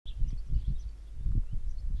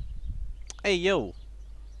Hey yo,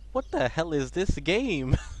 what the hell is this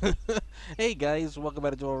game? Hey guys, welcome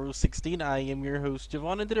back to Rule 16. I am your host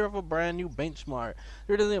Javon, and today we have a brand new benchmark.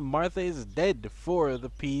 Today Martha is dead for the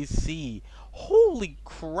PC. Holy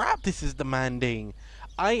crap, this is demanding.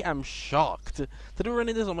 I am shocked. Today we're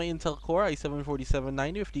running this on my Intel Core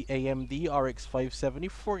i7-4790 with the AMD RX570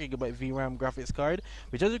 4GB VRAM graphics card,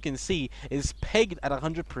 which as you can see is pegged at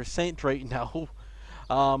 100% right now.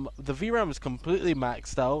 The VRAM is completely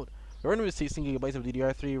maxed out. We're running with 16 gigabytes of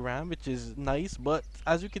DDR3 RAM, which is nice, but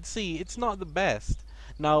as you can see, it's not the best.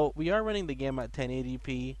 Now, we are running the game at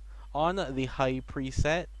 1080p on the high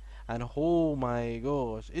preset, and oh my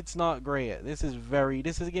gosh, it's not great. This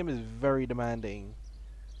game is very demanding.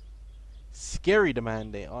 Scary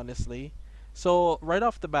demanding, honestly. So, right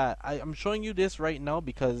off the bat, I'm showing you this right now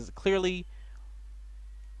because clearly,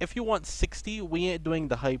 if you want 60, we ain't doing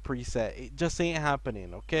the high preset. It just ain't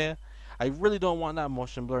happening, okay? I really don't want that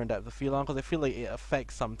motion blur and depth of field on because I feel like it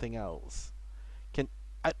affects something else. Can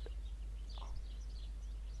I?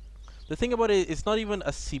 The thing about it, it's not even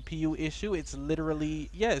a CPU issue. It's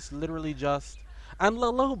literally, yeah, it's literally just. And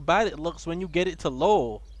look how bad it looks when you get it to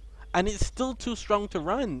low, and it's still too strong to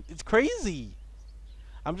run. It's crazy.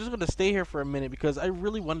 I'm just gonna stay here for a minute because I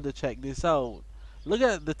really wanted to check this out. Look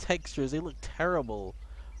at the textures; they look terrible.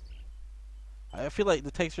 I feel like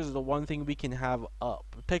the textures is the one thing we can have up.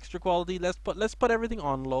 Texture quality, let's put everything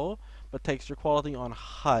on low, but texture quality on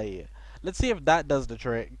high. Let's see if that does the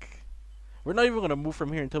trick. We're not even gonna move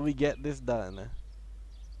from here until we get this done.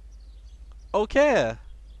 Okay.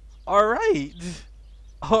 Alright.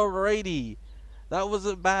 Alrighty. That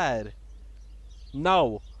wasn't bad.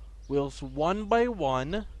 Now, one by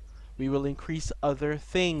one, we will increase other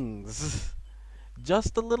things.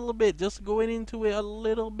 Just a little bit, just going into it a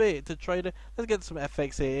little bit to try to let's get some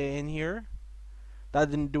FXAA in here.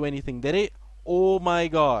 That didn't do anything, did it? Oh my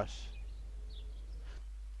gosh.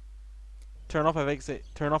 Turn off FXAA.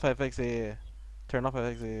 Turn off FXAA. Turn off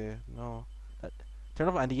FXAA. No. Turn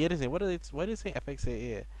off anti-aliasing. Why did it say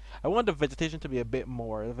FXAA? I want the vegetation to be a bit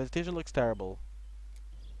more. The vegetation looks terrible.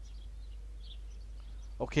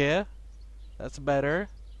 Okay. That's better.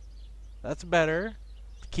 That's better.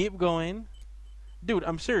 Keep going. Dude,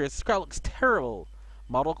 I'm serious. This car looks terrible.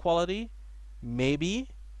 Model quality? Maybe.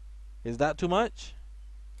 Is that too much?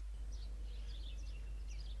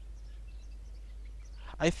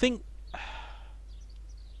 I think...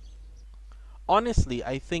 Honestly,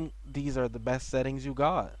 I think these are the best settings you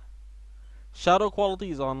got. Shadow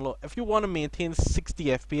quality is on low. If you want to maintain 60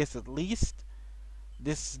 FPS at least,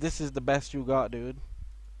 this is the best you got, dude.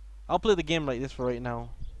 I'll play the game like this for right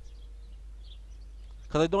now.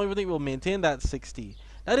 Because I don't even think we'll maintain that 60.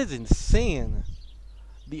 That is insane.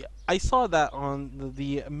 I saw that on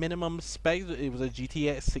the minimum specs. It was a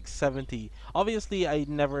GTX 670. Obviously,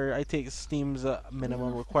 I take Steam's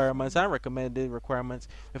minimum requirements and recommended requirements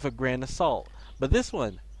with a grain of salt. But this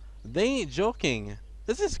one, they ain't joking.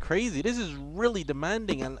 This is crazy. This is really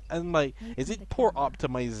demanding. And like, is it poor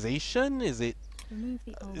optimization? Is it?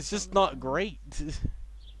 It's just not great.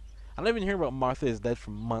 I don't even hear about Martha is dead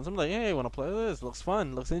for months. I'm like, hey, I want to play this. Looks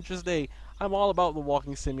fun. Looks interesting. I'm all about the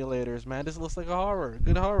walking simulators, man. This looks like a horror.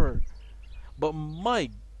 Good horror. But my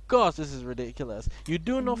gosh, this is ridiculous. You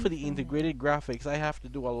do know for the integrated graphics, I have to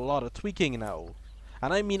do a lot of tweaking now.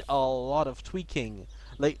 And I mean a lot of tweaking.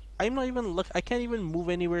 Like, I'm not even I can't even move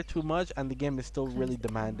anywhere too much, and the game is still really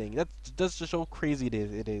demanding. That's just how crazy it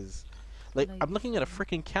is. Like, I'm looking at a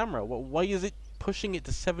freaking camera. Why is it pushing it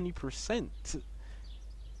to 70%?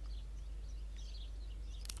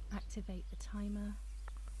 Activate the timer.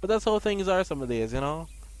 But that's how things are some of days, you know?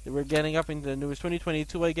 We're getting up into the newest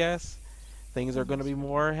 2022, I guess. Things are going to be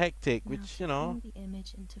more hectic, which, you know... The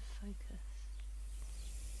image into focus.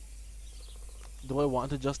 Do I want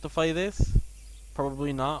to justify this?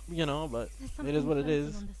 Probably not, you know, but it is what it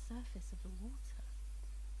is. On the surface of the water.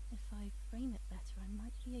 If I frame it better, I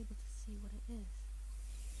might be able to see what it is.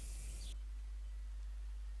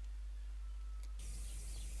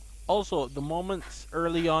 Also, the moments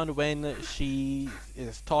early on when she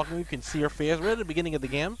is talking, you can see her face right at the beginning of the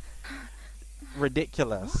game.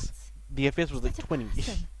 Ridiculous. What? The FPS was like 20.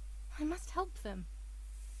 I must help them.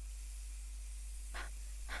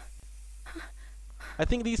 I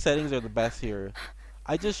think these settings are the best here.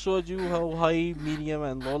 I just showed you how high, medium,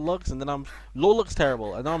 and low looks, and then low looks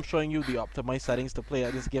terrible, and now I'm showing you the optimized settings to play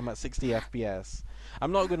this game at 60 FPS.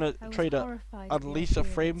 I'm not gonna try to unleash a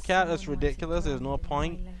frame cap. That's ridiculous. There's no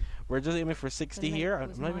point. We're just aiming for 60 here.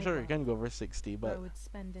 I'm not even sure we can go for 60, but I would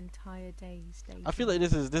spend entire days I feel like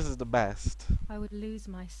this is the best. I would lose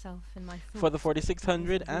myself in my For the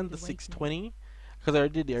 4600 and the 620, Because I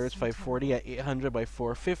did the So RX540 at 800 by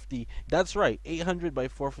 450. That's right, 800 by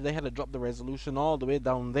 450. They had to drop the resolution all the way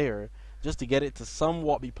down there just to get it to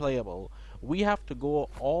somewhat be playable. We have to go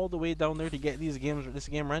all the way down there to get this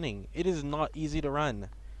game running. It is not easy to run,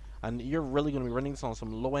 and you're really going to be running this on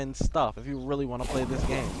some low-end stuff if you really want to play this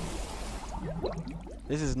game.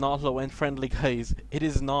 This is not low-end friendly, guys. It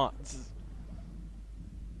is not.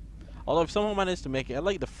 Although if someone managed to make it, I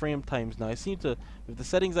like the frame times now. It seems to, with the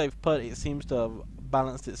settings I've put, it seems to have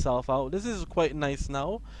balanced itself out. This is quite nice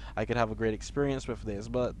now. I could have a great experience with this,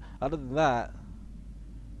 but other than that,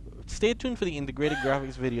 stay tuned for the integrated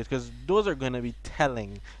graphics videos because those are going to be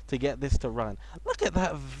telling to get this to run. Look at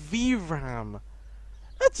that VRAM.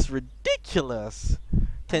 That's ridiculous.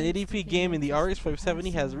 1080p game in the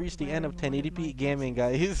RX570 has reached the end of 1080p gaming,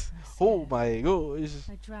 guys. Oh my gosh.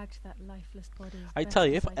 I dragged that lifeless body. I tell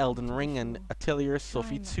you, if Elden Ring and Atelier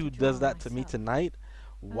Sophie 2 does that to me tonight,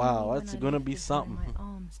 wow, that's gonna be something.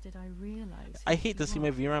 I hate to see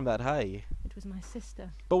my VRAM that high. It was my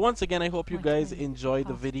sister. But once again, I hope you guys enjoyed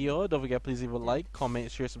the video. Don't forget, please leave a like, comment,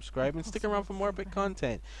 share, subscribe, and stick around for more epic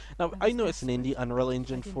content. Now, I know it's an indie Unreal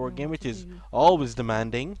Engine 4 game, which is always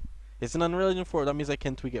demanding. It's an Unreal Engine 4, that means I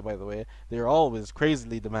can tweak it, by the way. They're always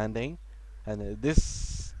crazily demanding. And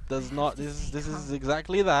this does not, this is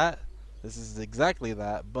exactly that. This is exactly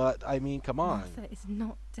that, but I mean, come on. Martha is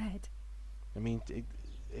not dead. I mean,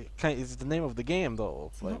 it's the name of the game,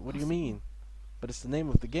 though. Like, what do you mean? But it's the name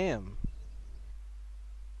of the game.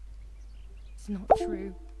 It's not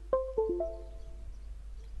true.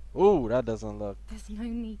 Ooh, that doesn't look. There's no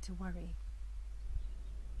need to worry.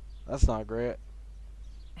 That's not great.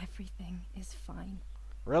 Everything is fine.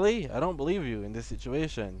 Really? I don't believe you in this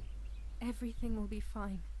situation. Everything will be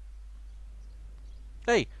fine.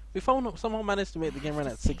 Hey, we found somehow managed to make the game run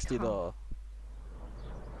at 60 though.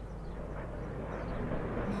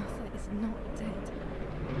 Martha is not dead.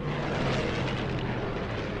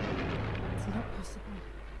 It's not possible.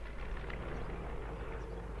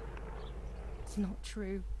 It's not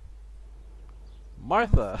true.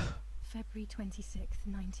 Martha. February 26th,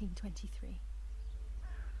 1923.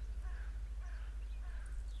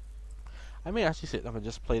 I may actually sit down and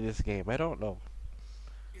just play this game. I don't know.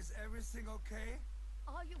 Is everything okay?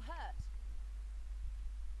 Are you hurt?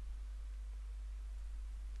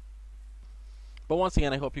 But once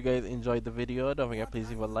again, I hope you guys enjoyed the video. Don't forget, please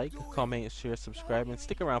leave a like, comment, share, subscribe, and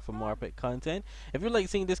stick around for more epic content. If you like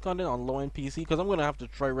seeing this content on low-end PC, because I'm going to have to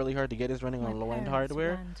try really hard to get this running on low-end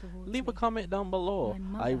hardware, leave a comment down below.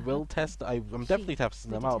 I will test, I'm definitely testing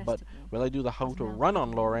them out, but will I do the how to run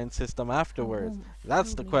on lower-end system afterwards?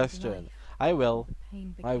 That's the question. I will.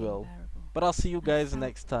 But I'll see you guys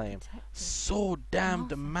next time. So damn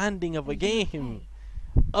demanding of a game.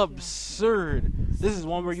 Absurd. This is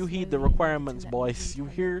one where you heed the requirements, boys. You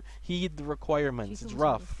heed the requirements. It's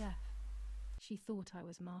rough. She thought I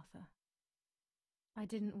was Martha. I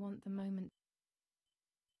didn't want the moment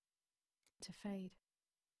to fade,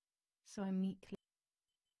 so I meekly